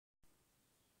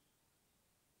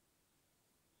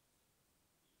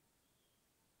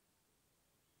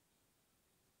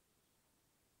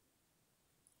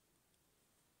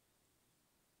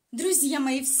Друзья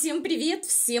мои, всем привет,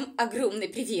 всем огромный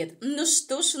привет! Ну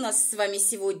что ж, у нас с вами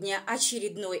сегодня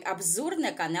очередной обзор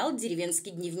на канал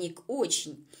 «Деревенский дневник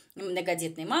очень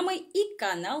многодетной мамы» и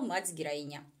канал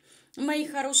 «Мать-героиня». Мои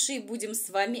хорошие, будем с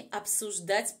вами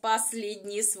обсуждать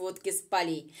последние сводки с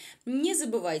полей. Не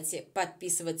забывайте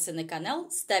подписываться на канал,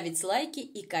 ставить лайки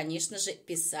и, конечно же,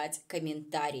 писать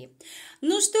комментарии.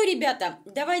 Ну что, ребята,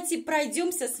 давайте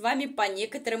пройдемся с вами по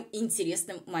некоторым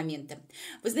интересным моментам.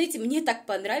 Вы знаете, мне так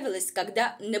понравилось,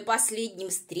 когда на последнем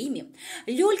стриме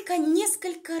Лёлька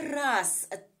несколько раз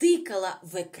тыкала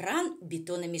в экран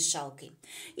бетономешалкой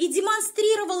и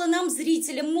демонстрировала нам,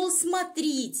 зрителям, мол,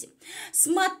 смотрите,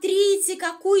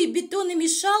 какую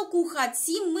бетономешалку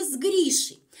хотим мы с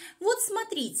Гришей. Вот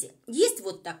смотрите, есть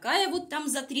вот такая вот там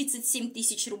за 37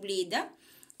 тысяч рублей, да?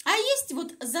 А есть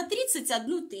вот за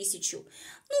 31 тысячу.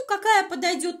 Ну, какая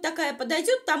подойдет, такая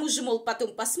подойдет, там уже, мол,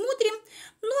 потом посмотрим.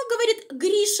 Но, говорит,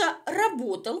 Гриша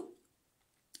работал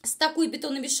с такой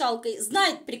бетономешалкой,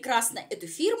 знает прекрасно эту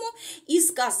фирму и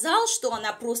сказал, что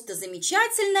она просто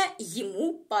замечательная,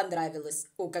 ему понравилась.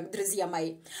 О, как, друзья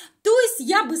мои. То есть,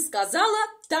 я бы сказала,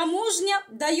 таможня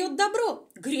дает добро.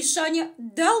 Гришаня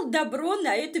дал добро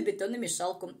на эту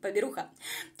бетономешалку. Поберуха,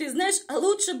 ты знаешь,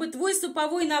 лучше бы твой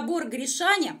суповой набор,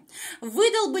 Гришаня,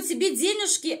 выдал бы тебе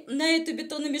денежки на эту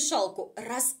бетономешалку,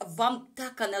 раз вам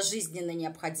так она жизненно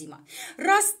необходима,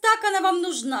 раз так она вам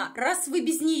нужна, раз вы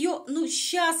без нее, ну,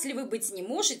 счастливы быть не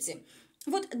можете.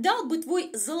 Вот дал бы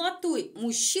твой золотой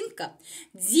мужчинка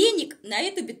денег на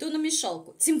эту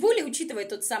бетономешалку. Тем более, учитывая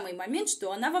тот самый момент,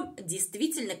 что она вам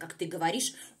действительно, как ты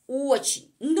говоришь,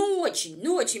 очень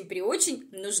при очень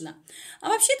нужна. А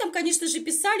вообще там, конечно же,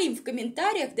 писали им в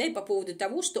комментариях, да, и по поводу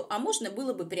того, что, а можно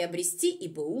было бы приобрести и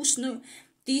бэушную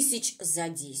 1000 за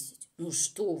 10. Ну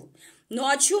что вы, ну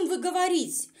о чем вы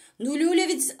говорите? Ну, Лёля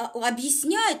ведь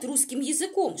объясняет русским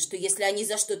языком, что если они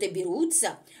за что-то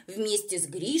берутся вместе с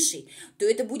Гришей, то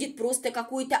это будет просто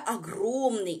какой-то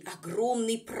огромный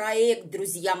проект,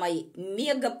 друзья мои,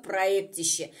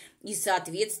 мега-проектище. И,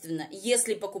 соответственно,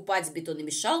 если покупать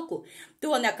бетономешалку,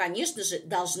 то она, конечно же,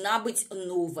 должна быть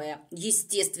новая.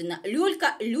 Естественно,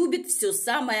 Лёлька любит все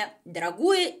самое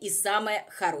дорогое и самое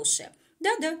хорошее.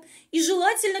 Да-да, и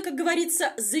желательно, как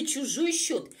говорится, за чужой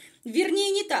счет. Вернее,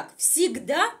 не так,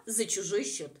 всегда за чужой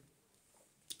счет.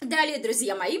 Далее,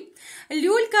 друзья мои,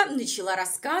 Лёлька начала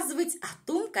рассказывать о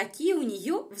том, какие у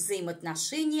нее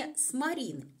взаимоотношения с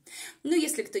Мариной. Но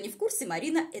если кто не в курсе,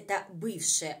 Марина – это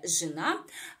бывшая жена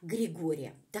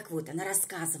Григория. Так вот, она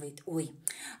рассказывает, ой,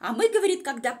 а мы, говорит,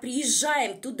 когда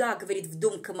приезжаем туда, говорит, в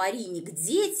дом к Марине, к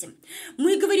детям,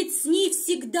 мы, говорит, с ней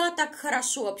всегда так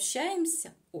хорошо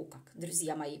общаемся. О как,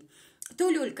 друзья мои. То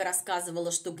Лёлька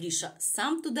рассказывала, что Гриша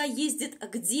сам туда ездит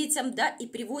к детям, да, и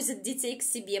привозит детей к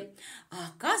себе.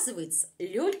 А оказывается,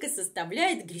 Лёлька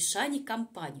составляет Гришане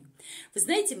компанию. Вы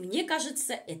знаете, мне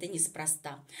кажется, это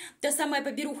неспроста. Та самая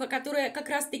поберуха, которая как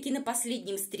раз-таки на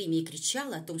последнем стриме и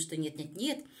кричала о том, что нет,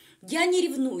 я не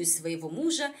ревную своего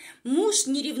мужа, муж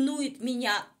не ревнует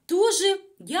меня тоже.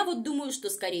 Я вот думаю, что,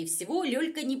 скорее всего,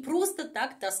 Лёлька не просто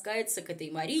так таскается к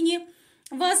этой Марине.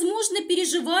 Возможно,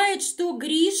 переживает, что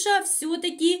Гриша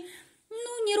все-таки,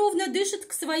 неровно дышит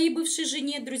к своей бывшей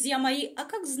жене, друзья мои. А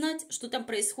как знать, что там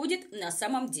происходит на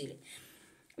самом деле?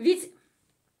 Ведь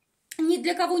ни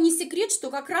для кого не секрет, что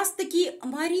как раз-таки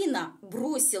Марина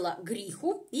бросила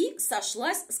Гриху и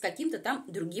сошлась с каким-то там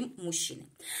другим мужчиной.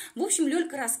 В общем,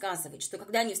 Лёлька рассказывает, что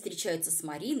когда они встречаются с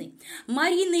Мариной,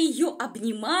 Марина ее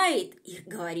обнимает и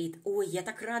говорит, ой, я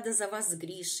так рада за вас с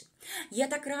Гришей. Я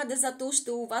так рада за то,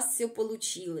 что у вас все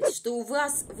получилось, что у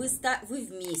вас вы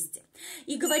вместе.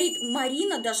 И говорит,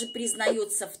 Марина даже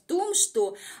признается в том,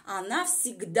 что она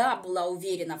всегда была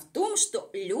уверена в том,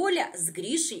 что Лёля с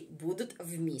Гришей будут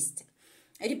вместе.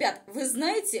 Ребят, вы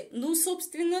знаете,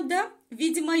 собственно, да,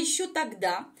 видимо, еще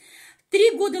тогда,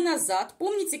 3 года назад,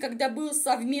 помните, когда был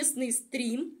совместный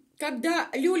стрим, когда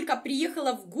Лёлька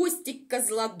приехала в гости к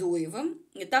Козлодоевым,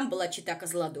 и там была чета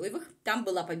Козлодоевых, там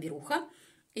была поберуха,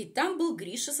 и там был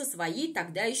Гриша со своей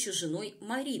тогда еще женой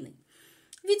Мариной.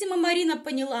 Видимо, Марина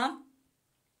поняла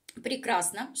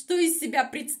прекрасно, что из себя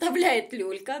представляет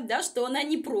Лёлька, да, что она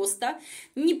непроста,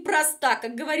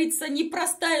 как говорится,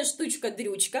 непростая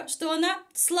штучка-дрючка, что она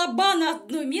слаба на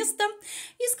одно место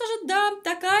и скажет, да,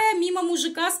 такая мимо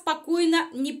мужика спокойно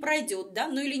не пройдет, да,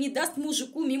 ну или не даст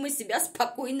мужику мимо себя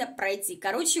спокойно пройти.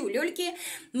 Короче, у Лёльки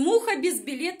муха без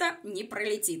билета не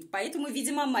пролетит. Поэтому,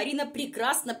 видимо, Марина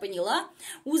прекрасно поняла,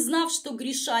 узнав, что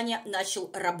Гришаня начал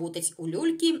работать у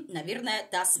Лёльки, наверное,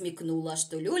 та смекнула,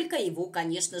 что Лёлька его,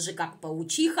 конечно же, как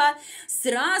паучиха,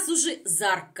 сразу же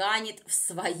зарканит в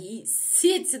свои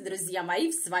сети, друзья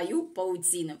мои, в свою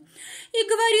паутину. И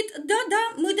говорит: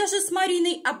 да-да, мы даже с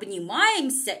Мариной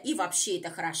обнимаемся, и вообще это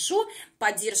хорошо,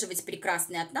 поддерживать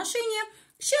прекрасные отношения.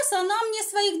 Сейчас она мне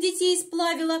своих детей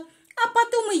сплавила, а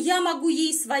потом и я могу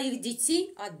ей своих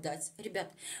детей отдать.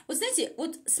 Ребят, вот знаете,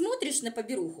 вот смотришь на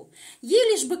поберуху, ей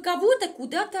лишь бы кого-то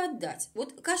куда-то отдать.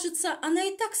 Вот кажется, она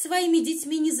и так своими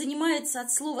детьми не занимается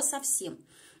от слова совсем,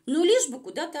 но лишь бы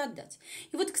куда-то отдать.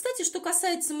 И вот, кстати, что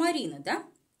касается Марины, да,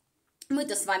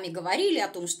 мы-то с вами говорили о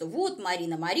том, что вот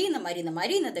Марина,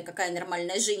 да какая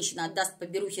нормальная женщина отдаст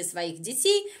поберухе своих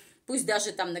детей, пусть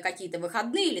даже там на какие-то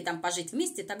выходные или там пожить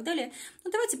вместе и так далее.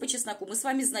 Но давайте по чесноку, мы с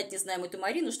вами знать не знаем эту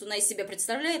Марину, что она из себя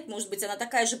представляет. Может быть, она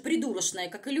такая же придурочная,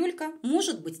 как и Лёлька.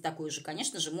 Может быть, такой же,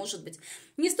 конечно же, может быть.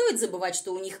 Не стоит забывать,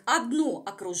 что у них одно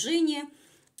окружение.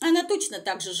 Она точно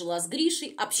так же жила с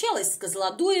Гришей, общалась с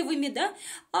Козлодоевыми, да,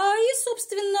 и,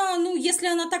 собственно, ну, если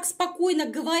она так спокойно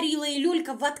говорила, и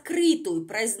Лёлька в открытую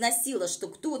произносила, что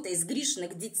кто-то из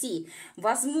Гришиных детей,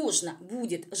 возможно,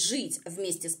 будет жить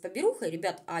вместе с поберухой,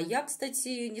 ребят, а я,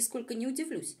 кстати, нисколько не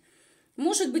удивлюсь.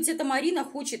 Может быть, эта Марина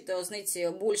хочет, знаете,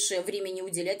 больше времени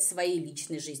уделять своей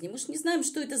личной жизни. Мы же не знаем,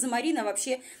 что это за Марина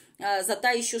вообще, за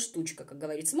та еще штучка, как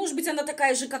говорится. Может быть, она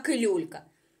такая же, как и Лёлька.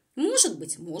 Может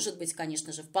быть,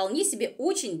 конечно же, вполне себе,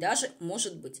 очень даже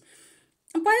может быть.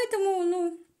 Поэтому,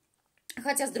 ну,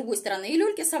 хотя, с другой стороны, и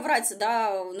Лёльке соврать,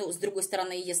 да, ну, с другой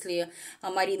стороны, если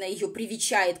Марина ее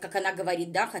привечает, как она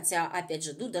говорит, да, хотя, опять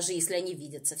же, ну, даже если они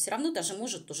видятся, все равно даже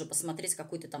может тоже посмотреть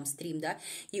какой-то там стрим, да,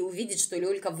 и увидеть, что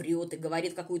Лёлька врет и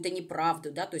говорит какую-то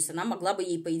неправду, да, то есть она могла бы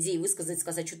ей, по идее, высказать,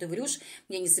 сказать: что ты врешь,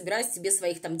 я не собираюсь тебе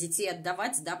своих там детей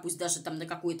отдавать, да, пусть даже там на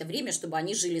какое-то время, чтобы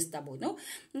они жили с тобой, ну,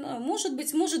 может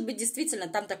быть, действительно,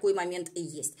 там такой момент и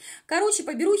есть. Короче,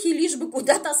 поберухи лишь бы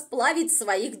куда-то сплавить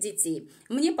своих детей.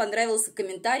 Мне понравился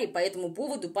комментарий по этому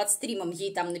поводу под стримом.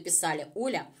 Ей там написали: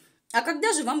 Оля, а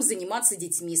когда же вам заниматься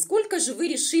детьми? Сколько же вы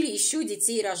решили еще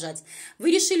детей рожать?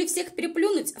 Вы решили всех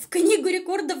переплюнуть? В книгу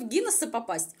рекордов Гиннесса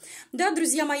попасть? Да,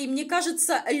 друзья мои, мне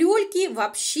кажется, Лёльке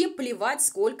вообще плевать,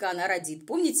 сколько она родит.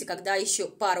 Помните, когда еще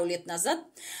пару лет назад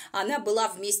она была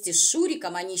вместе с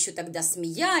Шуриком, они еще тогда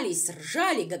смеялись,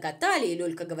 ржали, гоготали, и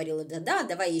Лёлька говорила: да-да,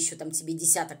 давай еще там тебе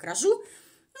 10 рожу.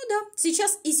 Ну да,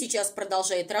 сейчас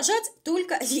продолжает рожать,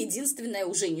 только единственное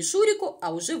уже не Шурику,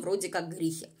 а уже вроде как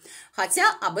Грихе. Хотя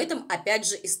об этом, опять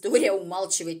же, история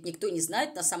умалчивает, никто не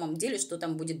знает на самом деле, что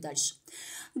там будет дальше.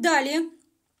 Далее,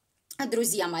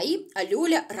 друзья мои,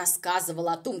 Лёля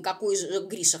рассказывала о том, какой же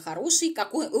Гриша хороший,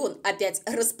 какой он опять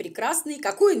распрекрасный,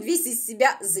 какой он весь из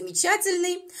себя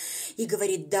замечательный. И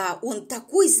говорит: да, он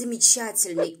такой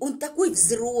замечательный, он такой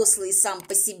взрослый сам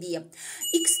по себе.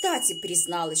 И, кстати,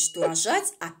 призналась, что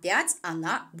рожать опять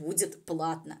она будет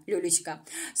платно. Лёлечка,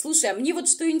 слушай, а мне вот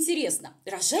что интересно,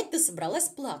 рожать-то собралась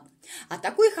платно. А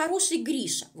такой хороший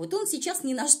Гриша, вот он сейчас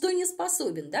ни на что не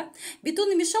способен, да?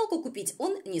 Бетономешалку купить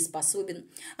он не способен.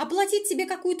 Оплатить тебе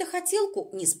какую-то хотелку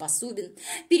не способен.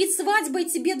 Перед свадьбой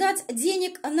тебе дать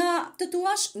денег на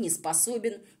татуаж не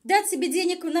способен. Дать себе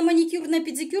денег на маникюр, на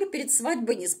педикюр перед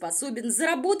свадьбой не способен.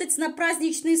 Заработать на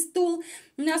праздничный стол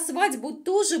на свадьбу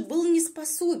тоже был не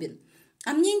способен.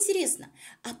 А мне интересно,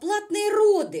 а платные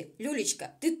роды,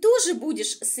 Лёлечка, ты тоже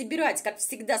будешь собирать, как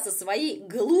всегда, со своей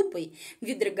глупой,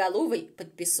 ведроголовой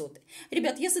подписоты?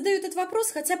 Ребят, я задаю этот вопрос,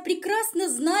 хотя прекрасно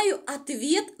знаю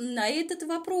ответ на этот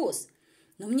вопрос.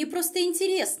 Но мне просто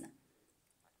интересно.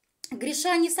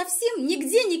 Гриша совсем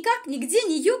нигде никак, нигде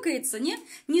не ёкается,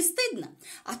 не стыдно.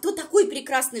 А то такой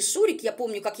прекрасный Шурик, я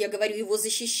помню, как я говорю, его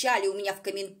защищали у меня в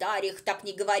комментариях: так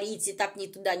не говорите, так ни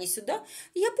туда, ни сюда.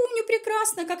 Я помню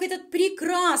прекрасно, как этот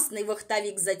прекрасный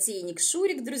вахтовик-затейник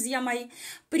Шурик, друзья мои,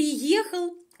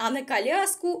 приехал, а на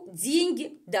коляску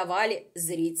деньги давали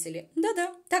зрители.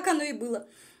 Да-да, так оно и было.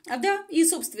 Да, и,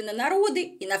 собственно, народы,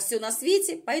 и на все на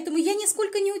свете. Поэтому я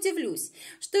нисколько не удивлюсь,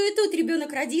 что и тот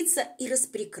ребенок родится, и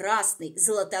распрекрасный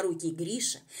золоторукий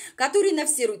Гриша, который на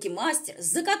все руки мастер,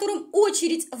 за которым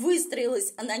очередь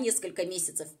выстроилась на несколько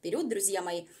месяцев вперед, друзья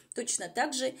мои, точно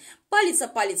так же палец о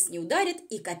палец не ударит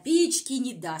и копеечки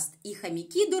не даст. И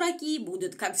хомяки-дураки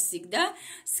будут, как всегда,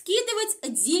 скидывать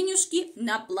денежки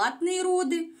на платные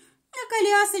роды, на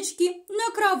колясочки,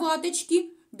 на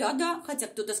кроваточки. Да-да, хотя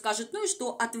кто-то скажет: ну и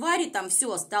что, от Вари там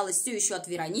все осталось, все еще от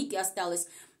Вероники осталось.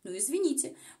 Ну,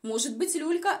 извините, может быть,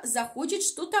 Лёлька захочет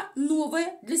что-то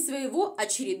новое для своего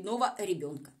очередного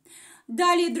ребенка.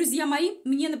 Далее, друзья мои,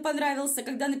 мне понравился,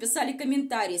 когда написали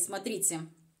комментарии, смотрите.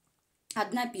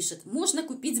 Одна пишет, можно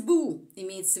купить БУ,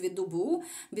 имеется в виду БУ,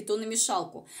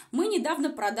 бетономешалку. Мы недавно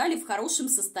продали в хорошем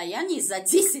состоянии за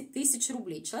 10 тысяч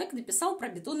рублей. Человек написал про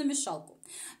бетономешалку.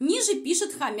 Ниже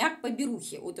пишет хомяк по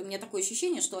берухе. Вот у меня такое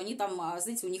ощущение, что они там,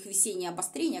 знаете, у них весеннее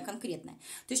обострение конкретное.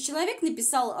 То есть человек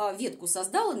написал, ветку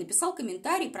создал и написал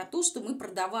комментарий про то, что мы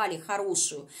продавали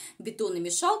хорошую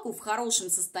бетономешалку в хорошем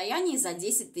состоянии за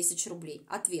 10 тысяч рублей.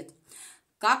 Ответ.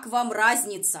 Как вам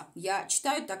разница? Я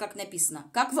читаю так, как написано.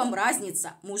 Как вам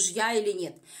разница, мужья или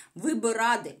нет? Вы бы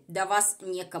рады, да вас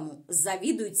некому.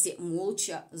 Завидуйте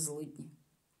молча, злыдни.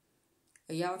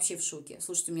 Я вообще в шоке.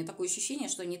 Слушайте, у меня такое ощущение,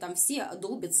 что они там все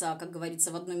долбятся, как говорится,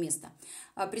 в одно место.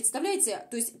 Представляете,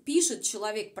 то есть пишет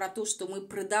человек про то, что мы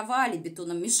продавали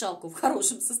бетономешалку в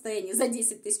хорошем состоянии за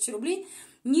 10 тысяч рублей.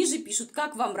 Ниже пишут,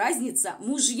 как вам разница,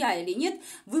 мужья или нет,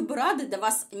 вы бы рады, да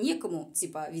вас некому,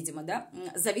 типа, видимо, да,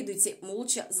 завидуйте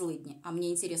молча, злыдни. А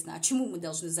мне интересно, а чему мы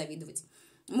должны завидовать?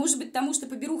 Может быть, тому, что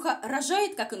поберуха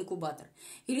рожает, как инкубатор?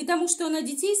 Или тому, что она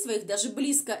детей своих даже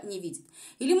близко не видит?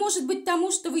 Или, может быть, тому,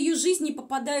 что в ее жизни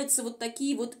попадаются вот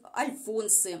такие вот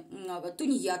альфонсы,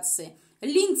 тунеядцы,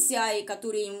 лентяи,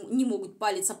 которые не могут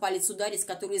палец о палец ударить,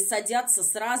 которые садятся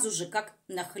сразу же, как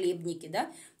нахлебники,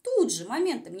 да? Тут же,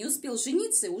 моментом, не успел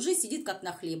жениться и уже сидит, как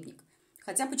нахлебник.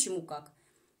 Хотя почему как?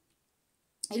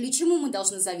 Или чему мы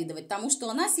должны завидовать? Тому, что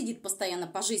она сидит постоянно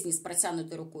по жизни с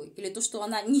протянутой рукой? Или то, что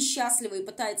она несчастлива и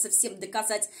пытается всем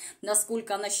доказать,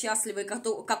 насколько она счастлива и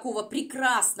какого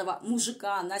прекрасного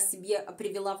мужика она себе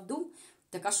привела в дом?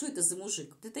 Так а что это за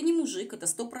мужик? Это не мужик, это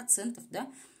 100%,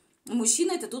 да?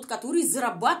 Мужчина – это тот, который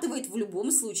зарабатывает в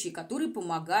любом случае, который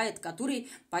помогает, который,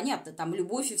 понятно, там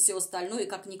любовь и все остальное,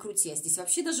 как ни крути. А здесь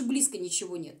вообще даже близко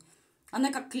ничего нет. Она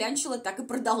как клянчила, так и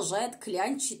продолжает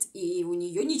клянчить, и у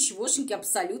нее ничегошеньки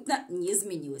абсолютно не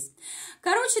изменилось.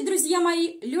 Короче, друзья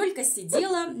мои, Лёлька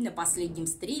сидела на последнем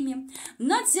стриме,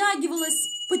 натягивалась,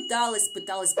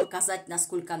 пыталась показать,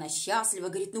 насколько она счастлива.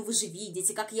 Говорит, ну вы же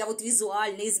видите, как я вот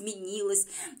визуально изменилась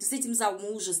с этим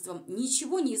замужеством.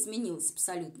 Ничего не изменилось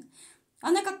абсолютно.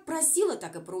 Она как просила,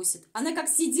 так и просит. Она как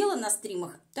сидела на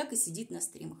стримах, так и сидит на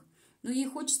стримах. Но ей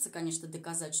хочется, конечно,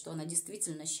 доказать, что она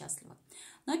действительно счастлива.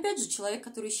 Но опять же, человек,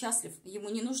 который счастлив, ему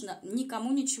не нужно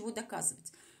никому ничего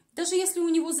доказывать. Даже если у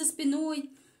него за спиной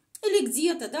или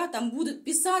где-то, да, там будут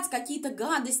писать какие-то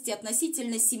гадости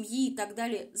относительно семьи и так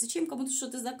далее. Зачем кому-то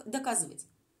что-то доказывать?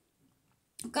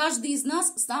 Каждый из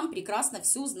нас сам прекрасно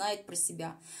все знает про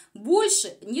себя.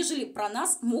 Больше, нежели про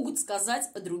нас могут сказать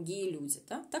другие люди.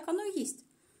 Да? Так оно и есть.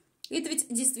 И это ведь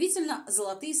действительно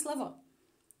золотые слова.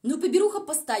 Но поберуха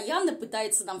постоянно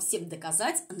пытается нам всем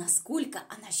доказать, насколько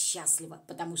она счастлива,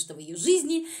 потому что в ее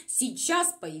жизни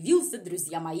сейчас появился,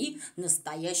 друзья мои,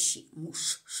 настоящий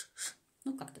муж.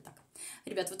 Ну, как-то так.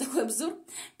 Ребят, вот такой обзор.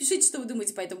 Пишите, что вы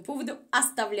думаете по этому поводу.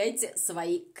 Оставляйте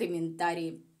свои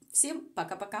комментарии. Всем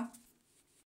пока-пока.